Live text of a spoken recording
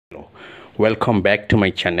Welcome back to my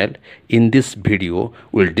channel. In this video,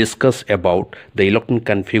 we'll discuss about the electron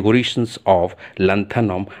configurations of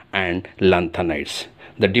lanthanum and lanthanides,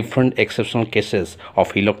 the different exceptional cases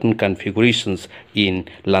of electron configurations in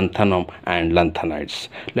lanthanum and lanthanides.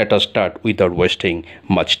 Let us start without wasting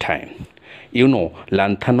much time. You know,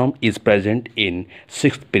 lanthanum is present in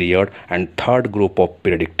 6th period and 3rd group of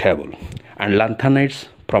periodic table, and lanthanides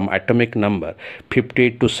from atomic number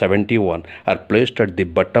 58 to 71 are placed at the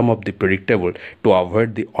bottom of the periodic table to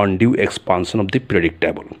avoid the undue expansion of the periodic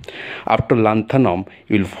table. After lanthanum,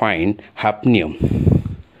 you will find hafnium,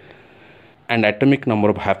 and atomic number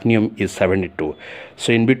of hafnium is 72.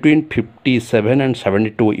 So in between 57 and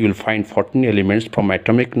 72, you will find 14 elements from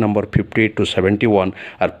atomic number 58 to 71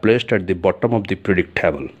 are placed at the bottom of the periodic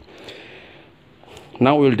table.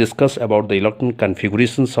 Now we will discuss about the electron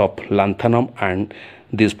configurations of lanthanum and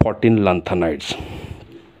these 14 lanthanides.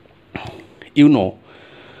 You know,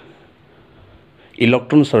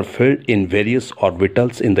 electrons are filled in various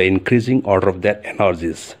orbitals in the increasing order of their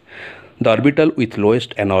energies. The orbital with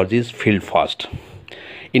lowest energy is filled first.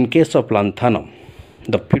 In case of lanthanum,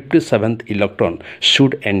 the 57th electron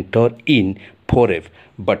should enter in 4f,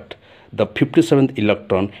 but the 57th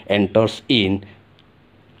electron enters in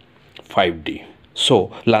 5d.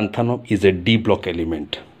 So lanthanum is a d block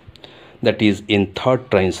element, that is in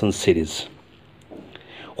third transition series.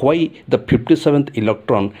 Why the 57th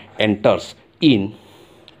electron enters in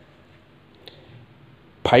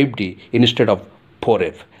 5d instead of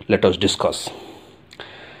 4f? Let us discuss.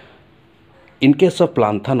 In case of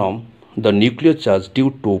lanthanum, the nuclear charge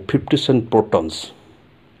due to 57 protons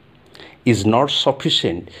is not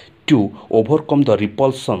sufficient to overcome the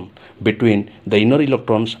repulsion between the inner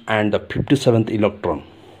electrons and the 57th electron.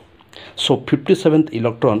 So 57th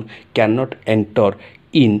electron cannot enter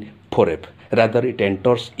in 4f, rather it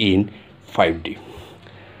enters in 5d.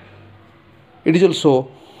 It is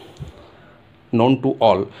also known to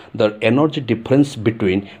all the energy difference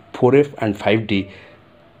between 4f and 5d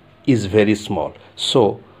is very small.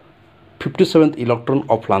 So 57th electron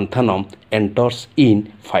of lanthanum enters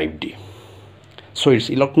in 5d. So its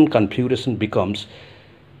electron configuration becomes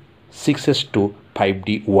 6s2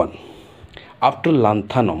 5d1. After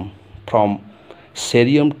lanthanum, from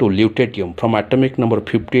cerium to lutetium from atomic number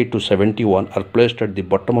 58 to 71 are placed at the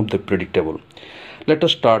bottom of the periodic table. Let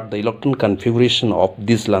us start the electron configuration of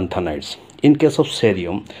these lanthanides. In case of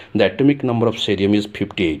cerium, the atomic number of cerium is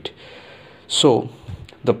 58. So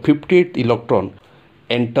the 58th electron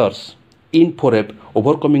enters in 4f,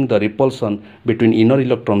 overcoming the repulsion between inner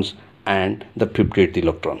electrons and the 58th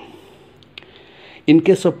electron. In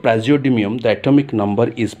case of praseodymium, the atomic number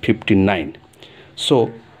is 59.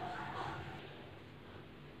 So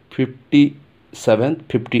 57th,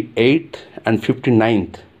 58th and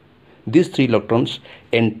 59th, these three electrons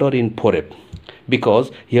enter in 4f,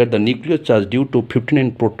 because here the nuclear charge due to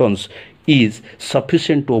 59 protons is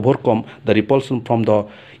sufficient to overcome the repulsion from the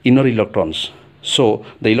inner electrons. So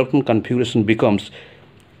the electron configuration becomes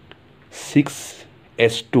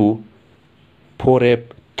 6s2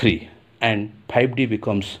 4f3 and 5d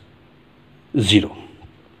becomes 0.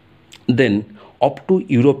 Then up to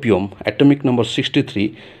europium, atomic number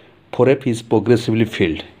 63, 4f is progressively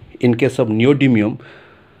filled. In case of neodymium,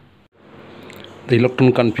 the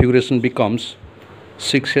electron configuration becomes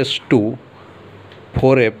 6s2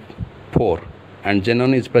 4f4 and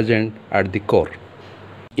xenon is present at the core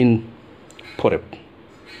in 4f.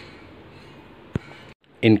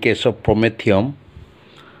 In case of promethium,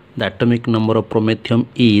 the atomic number of promethium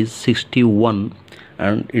is 61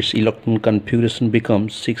 and its electron configuration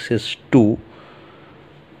becomes 6s2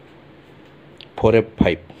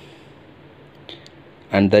 4f5,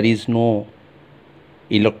 and there is no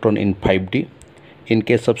electron in 5d. In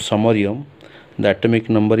case of samarium, the atomic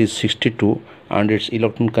number is 62 and its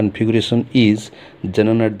electron configuration is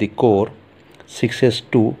xenon at the core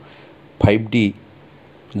 6s2 5d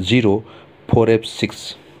 0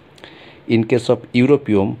 4f6. In case of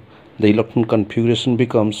europium, the electron configuration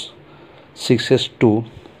becomes 6s2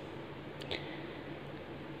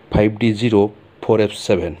 5d 0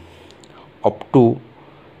 4f7. Up to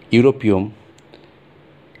europium,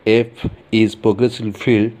 F is progressively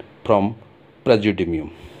filled from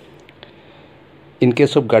praseodymium. In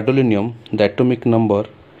case of gadolinium, the atomic number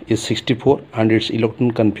is 64 and its electron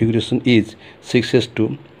configuration is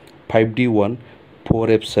 6s2 5d1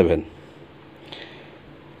 4f7.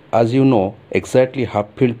 As you know, exactly half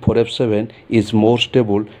filled 4f7 is more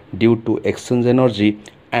stable due to exchange energy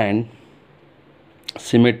and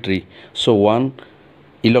symmetry. So one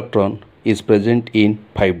electron is present in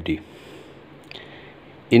 5d.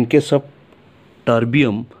 In case of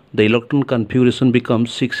terbium, the electron configuration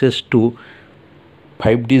becomes 6s2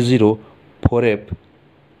 5d0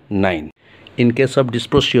 4f9. In case of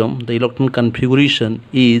dysprosium, the electron configuration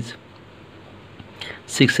is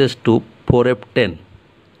 6s2 4f10.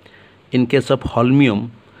 In case of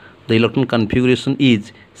holmium, the electron configuration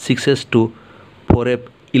is 6s2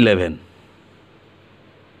 4f11.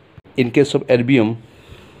 In case of erbium,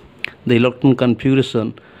 the electron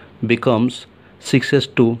configuration becomes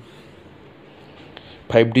 6s2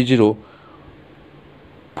 5d0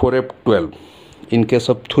 4f12. In case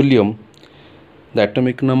of thulium, the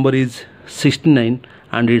atomic number is 69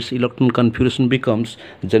 and its electron configuration becomes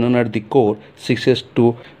xenon at the core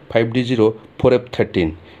 6s2 5d0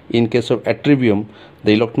 4f13. In case of yttrium,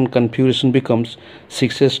 the electron configuration becomes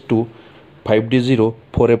 6s2 5d0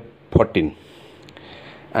 4f14.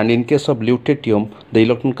 And in case of lutetium, the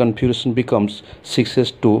electron configuration becomes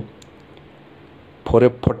 6s2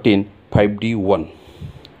 4f14 5d1.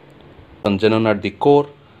 Xenon at the core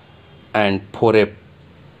and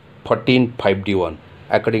 4f14 5d1.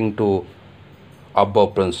 According to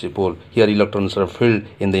above principle, here electrons are filled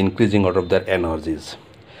in the increasing order of their energies.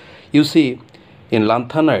 You see, in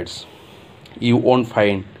lanthanides, you won't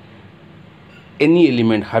find any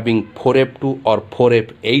element having 4f2 or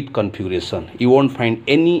 4f8 configuration. You won't find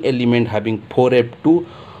any element having 4f2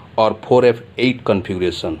 or 4f8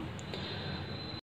 configuration.